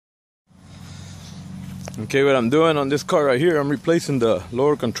Okay, what I'm doing on this car right here, I'm replacing the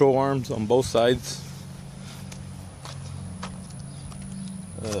lower control arms on both sides.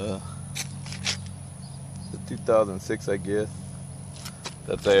 The 2006, I guess.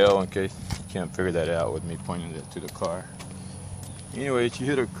 That's Aveo, in case you can't figure that out with me pointing it to the car. Anyway, she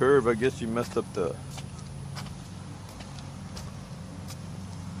hit a curve. I guess she messed up the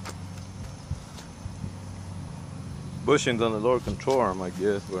bushings on the lower control arm, I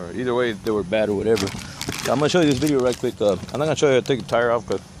guess. Or either way, they were bad or whatever. I'm gonna show you this video right quick. I'm not gonna show you how to take the tire off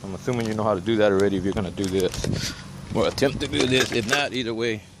because I'm assuming you know how to do that already if you're gonna do this or attempt to do this. If not, either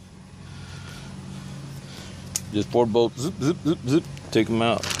way, just 4 bolts, zip, zip, zip, zip, take them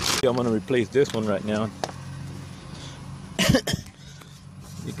out. I'm gonna replace this one right now.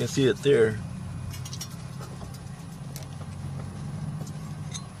 You can see it there.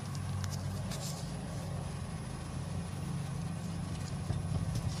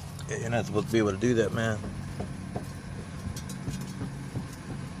 You're not supposed to be able to do that, man.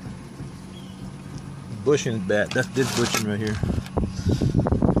 Bushing's bad. That's this bushing right here.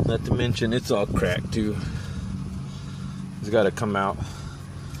 Not to mention it's all cracked too. It's got to come out.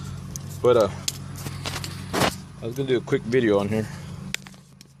 But I was gonna do a quick video on here.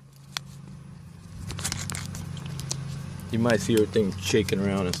 You might see everything shaking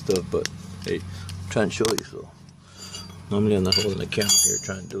around and stuff, but hey, I'm trying to show you. So normally I'm not holding the camera here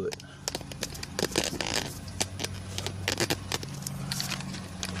trying to do it.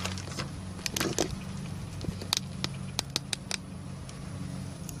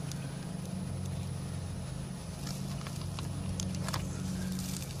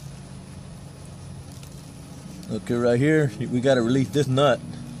 Okay, right here, we got to release this nut.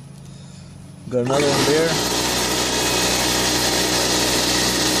 Got another one there.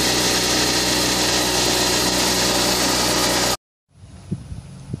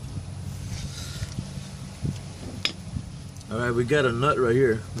 Alright, we got a nut right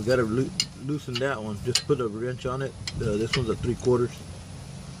here. We got to loosen that one. Just put a wrench on it. This one's a 3/4.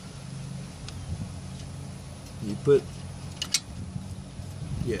 You put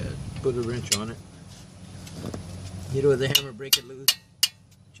a wrench on it. Hit it with a hammer, break it loose.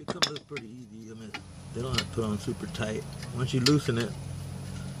 Should come loose pretty easy. I mean, they don't have to put on super tight. Once you loosen it,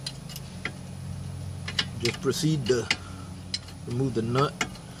 just proceed to remove the nut.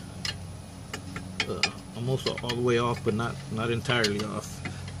 Almost all the way off, but not entirely off.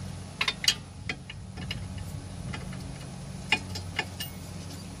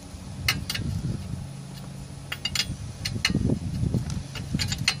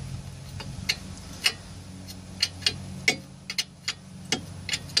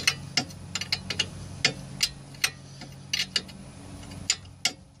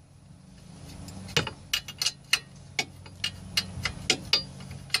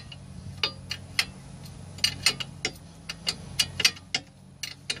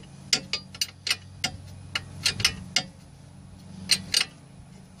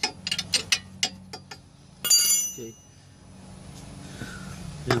 Okay.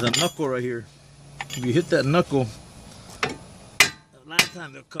 There's a knuckle right here. If you hit that knuckle, a lot of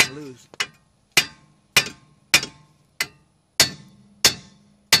times they'll come loose.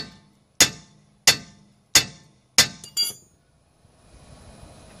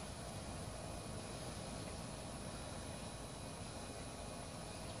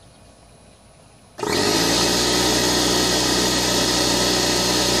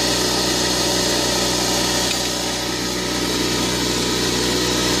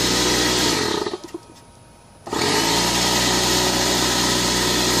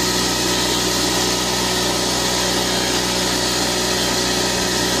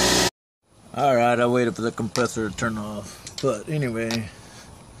 Alright, I waited for the compressor to turn off. But anyway,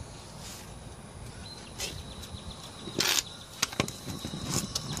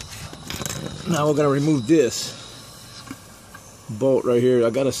 now we're going to remove this bolt right here. I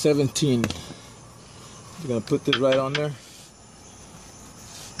got a 17. We're going to put this right on there.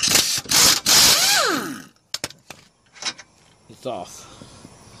 It's off.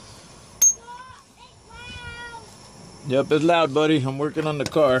 Yep, it's loud, buddy. I'm working on the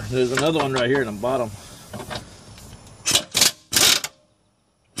car. There's another one right here in the bottom.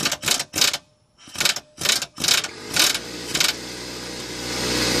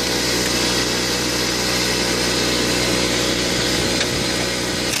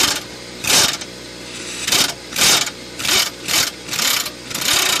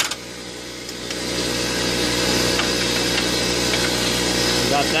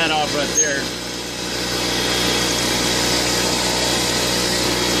 Got that off right there.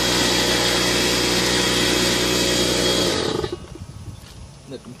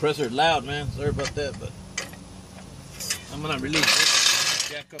 The compressor is loud, man. Sorry about that, but I'm gonna release this,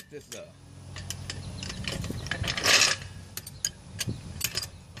 jack up this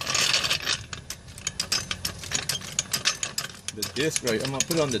the disc right. I'm gonna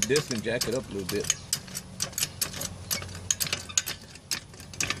put it on the disc and jack it up a little bit.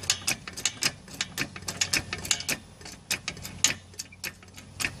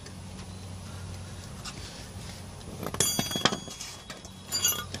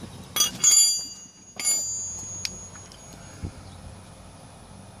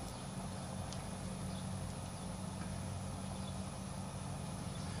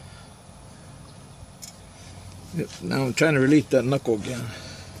 Yep, now I'm trying to release that knuckle again.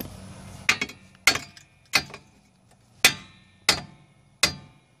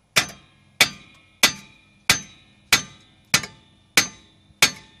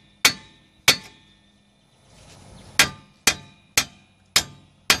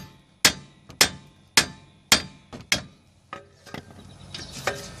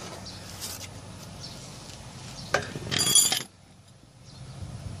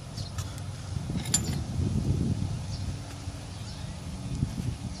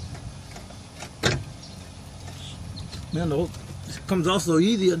 Man, the whole it comes off so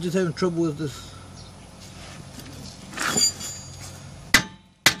easy. I'm just having trouble with this.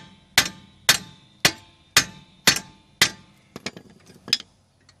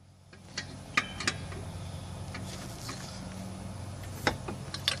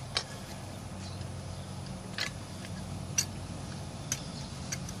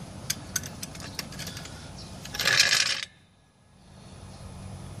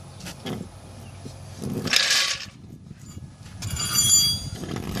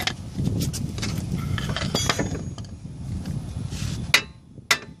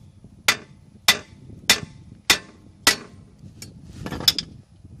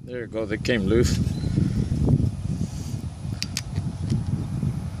 There it goes, it came loose.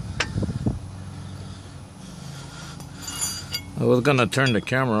 I was gonna turn the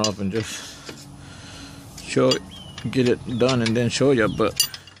camera off and just get it done and then show you, but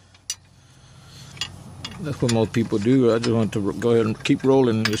that's what most people do. I just want to go ahead and keep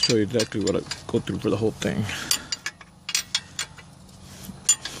rolling and just show you exactly what I go through for the whole thing.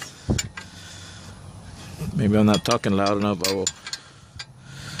 Maybe I'm not talking loud enough.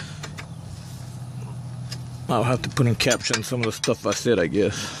 I'll have to put in captions some of the stuff I said, I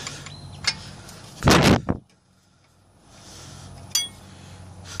guess.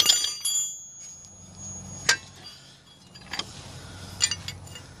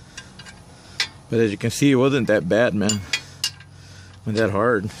 But as you can see, it wasn't that bad, man. It wasn't that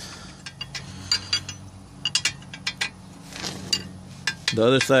hard. The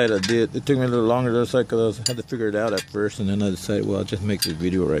other side I did. It took me a little longer the other side because I had to figure it out at first, and then I decided, well, I'll just make this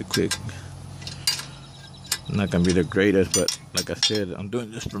video right quick. I'm not gonna be the greatest, but like I said, I'm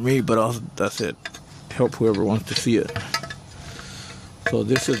doing this for me, but also, that's it. Help whoever wants to see it. So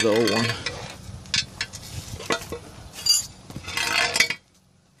this is the old one.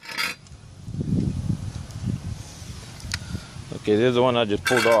 Okay, this is the one I just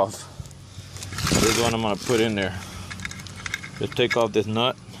pulled off. This is the one I'm gonna put in there. Just take off this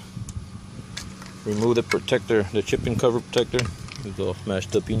nut, remove the protector, the chipping cover protector. It's all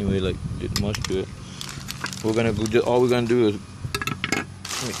smashed up anyway, like didn't much to it. We're gonna go. All we're gonna do is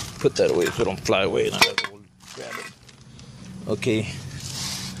let me put that away so it don't fly away, and I gotta go grab it. Okay,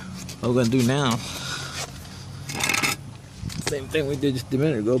 what we're gonna do now? Same thing we did just a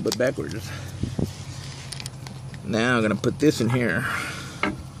minute ago, but backwards. Now I'm gonna put this in here.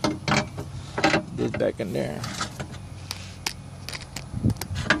 This back in there.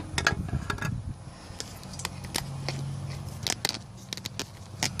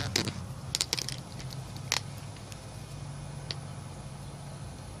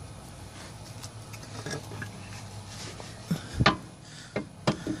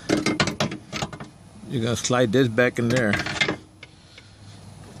 You're gonna slide this back in there.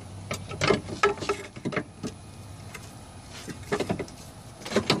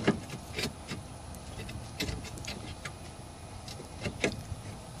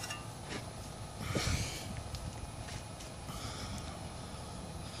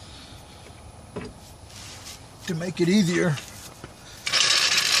 To make it easier,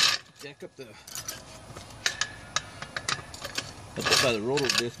 jack up by the rotor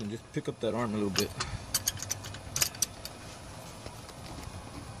disc and just pick up that arm a little bit.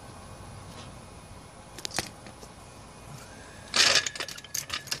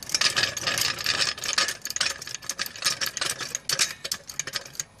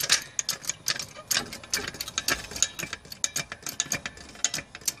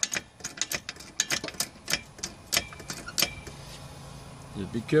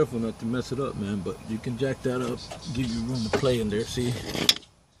 Just be careful not to mess it up, man. But you can jack that up, give you room to play in there. See.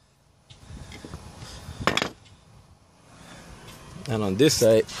 And on this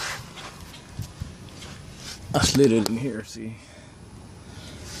side, I slid it in here. See.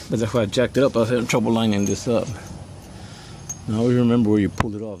 But that's why I jacked it up. I was having trouble lining this up. I always remember where you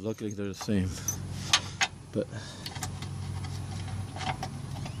pulled it off. Luckily they're the same. But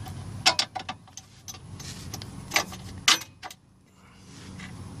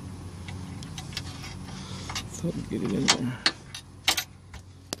so get it in there.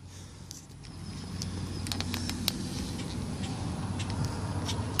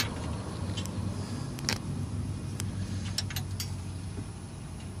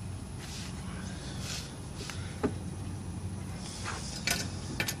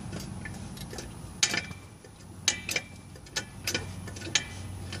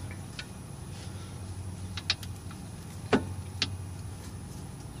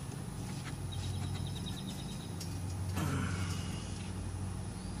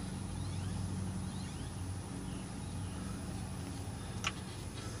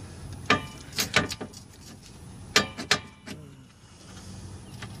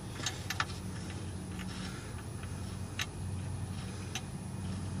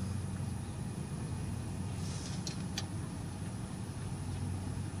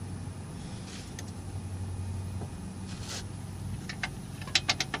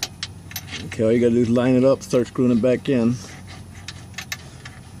 Okay, all you gotta do is line it up, start screwing it back in.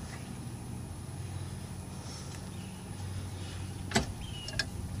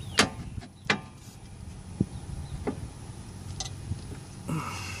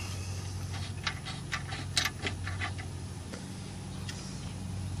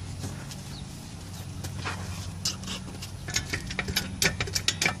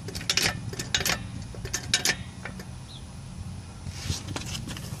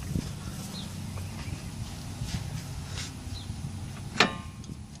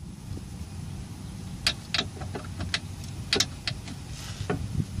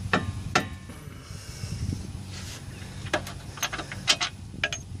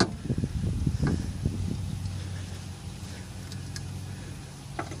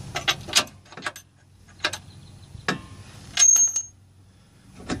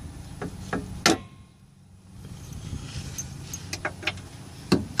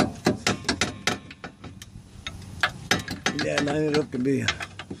 Yeah, lining it up can be a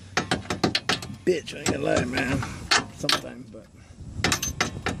bitch, I ain't gonna lie, man. Sometimes, but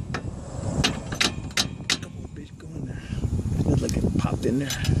come on, bitch, go in there. It looks like it popped in there.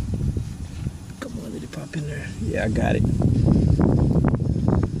 Come on, did it pop in there? Yeah, I got it.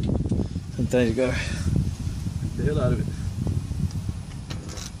 Sometimes you gotta get the hell out of it.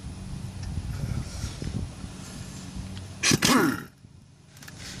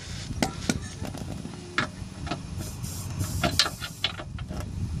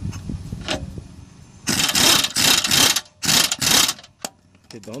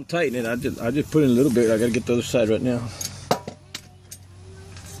 Okay, don't tighten it. I just put in a little bit. I gotta get the other side right now.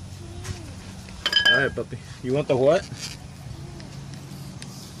 All right, puppy. You want the what?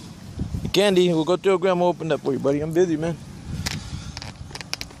 The candy. We'll go to a grandma. Open that for you, buddy. I'm busy, man.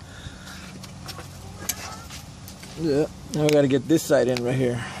 Yeah. Now we gotta get this side in right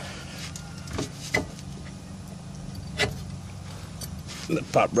here. Let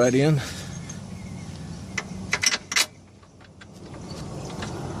it pop right in.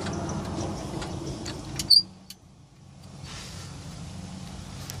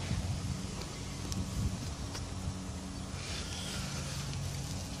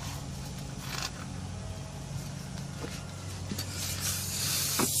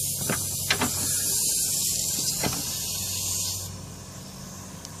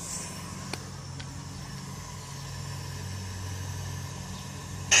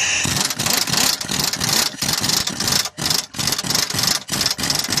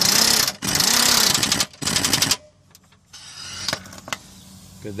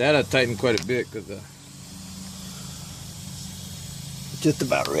 Cause that I tightened quite a bit, cause it's just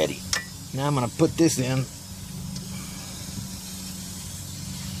about ready. Now I'm gonna put this in.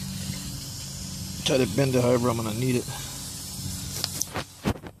 Try to bend it however I'm gonna need it.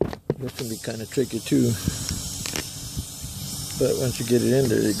 This can be kind of tricky too, but once you get it in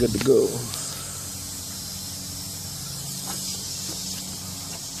there, you're good to go.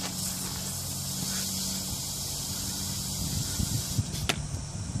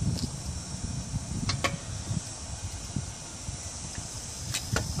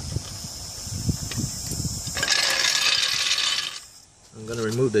 I'm gonna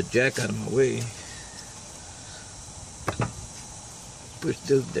remove the jack out of my way. push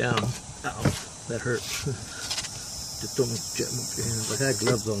this down. Ow, that hurt. Just don't jam up your hands. I had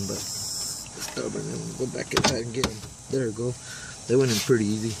gloves on, but stubborn, and go back inside and get them. There we go. They went in pretty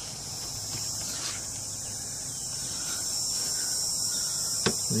easy.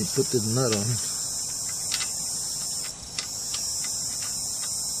 Let me put this nut on.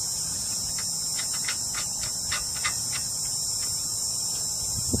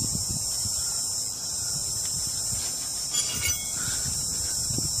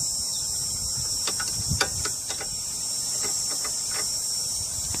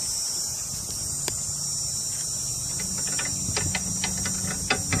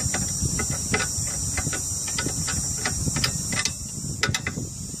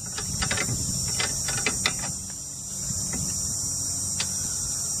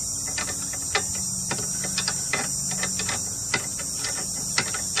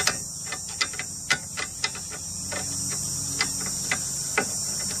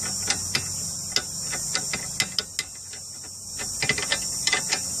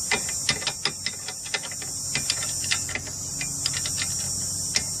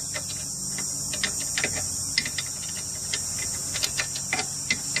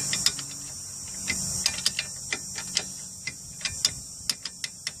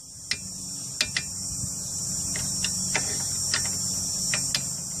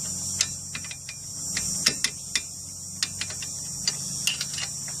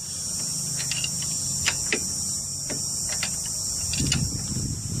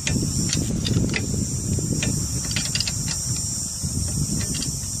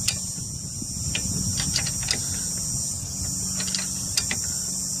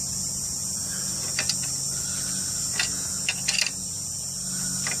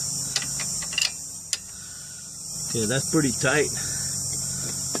 Okay, that's pretty tight.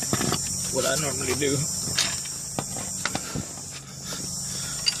 What I normally do,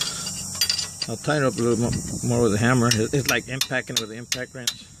 I'll tighten up a little more with a hammer. It's like impacting with an impact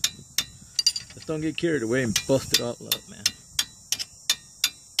wrench. Just don't get carried away and bust it all up, man.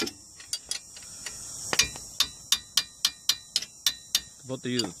 I'm about to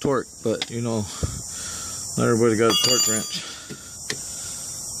use a torque, but you know, not everybody got a torque wrench.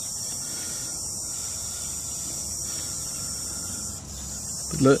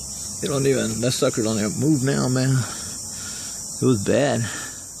 Look, it don't even, that sucker don't even move now, man. It was bad.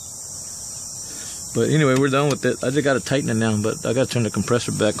 But anyway, we're done with it. I just got to tighten it now, but I got to turn the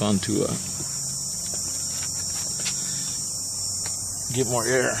compressor back on to get more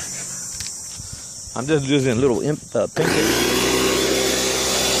air. I'm just using a little pinky.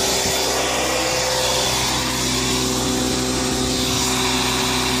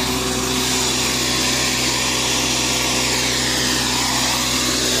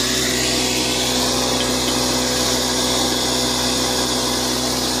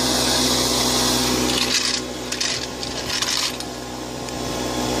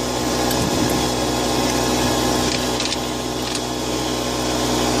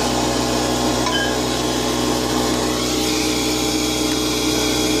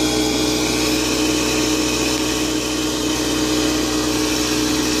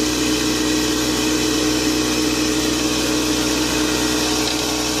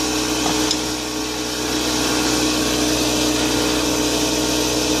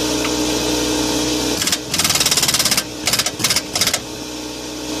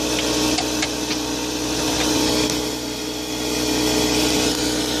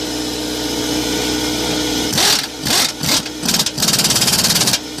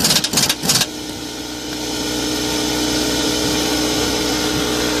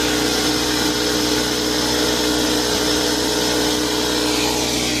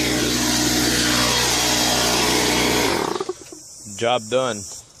 Job done.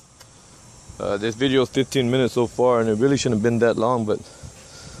 This video is 15 minutes so far, and it really shouldn't have been that long, but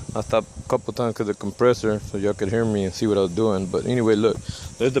I stopped a couple times because of the compressor so y'all could hear me and see what I was doing. But anyway, look,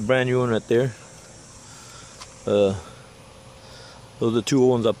 there's the brand new one right there. Those are the two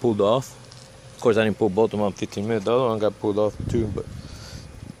ones I pulled off. Of course, I didn't pull both of them on 15 minutes. The other one got pulled off too, but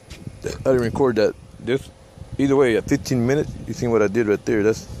I didn't record that. This, either way, at 15 minutes, you see what I did right there.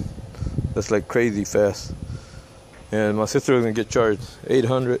 That's like crazy fast. And my sister was gonna get charged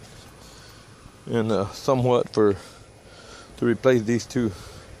 $800 and somewhat to replace these two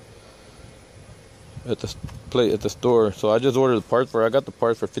at the store. So I just ordered the parts for. I got the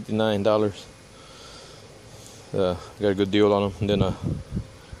parts for $59. Got a good deal on them. And then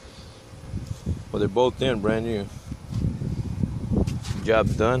well, they're both in brand new.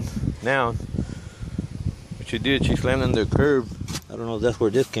 Job's done. Now, what she did, she slammed in the curb. I don't know if that's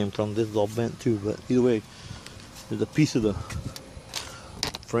where this came from. This is all bent too, but either way, there's a piece of the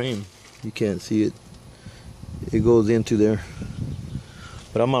frame. You can't see it. It goes into there.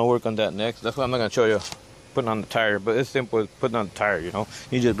 But I'm gonna work on that next. That's why I'm not gonna show you putting on the tire. But it's simple as putting on the tire, you know.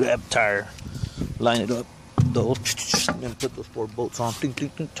 You just grab the tire, line it up, those, and put those 4 bolts on. Ting,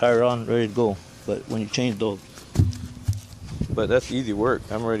 ting, ting, tire on, ready to go. But when you change those, but that's easy work.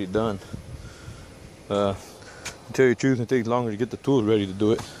 I'm already done. To tell you the truth, it takes longer to get the tools ready to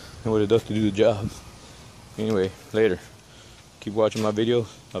do it than what it does to do the job. Anyway, later. Keep watching my videos.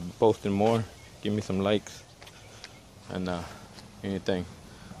 I'll be posting more. Give me some likes and anything.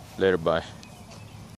 Later, bye.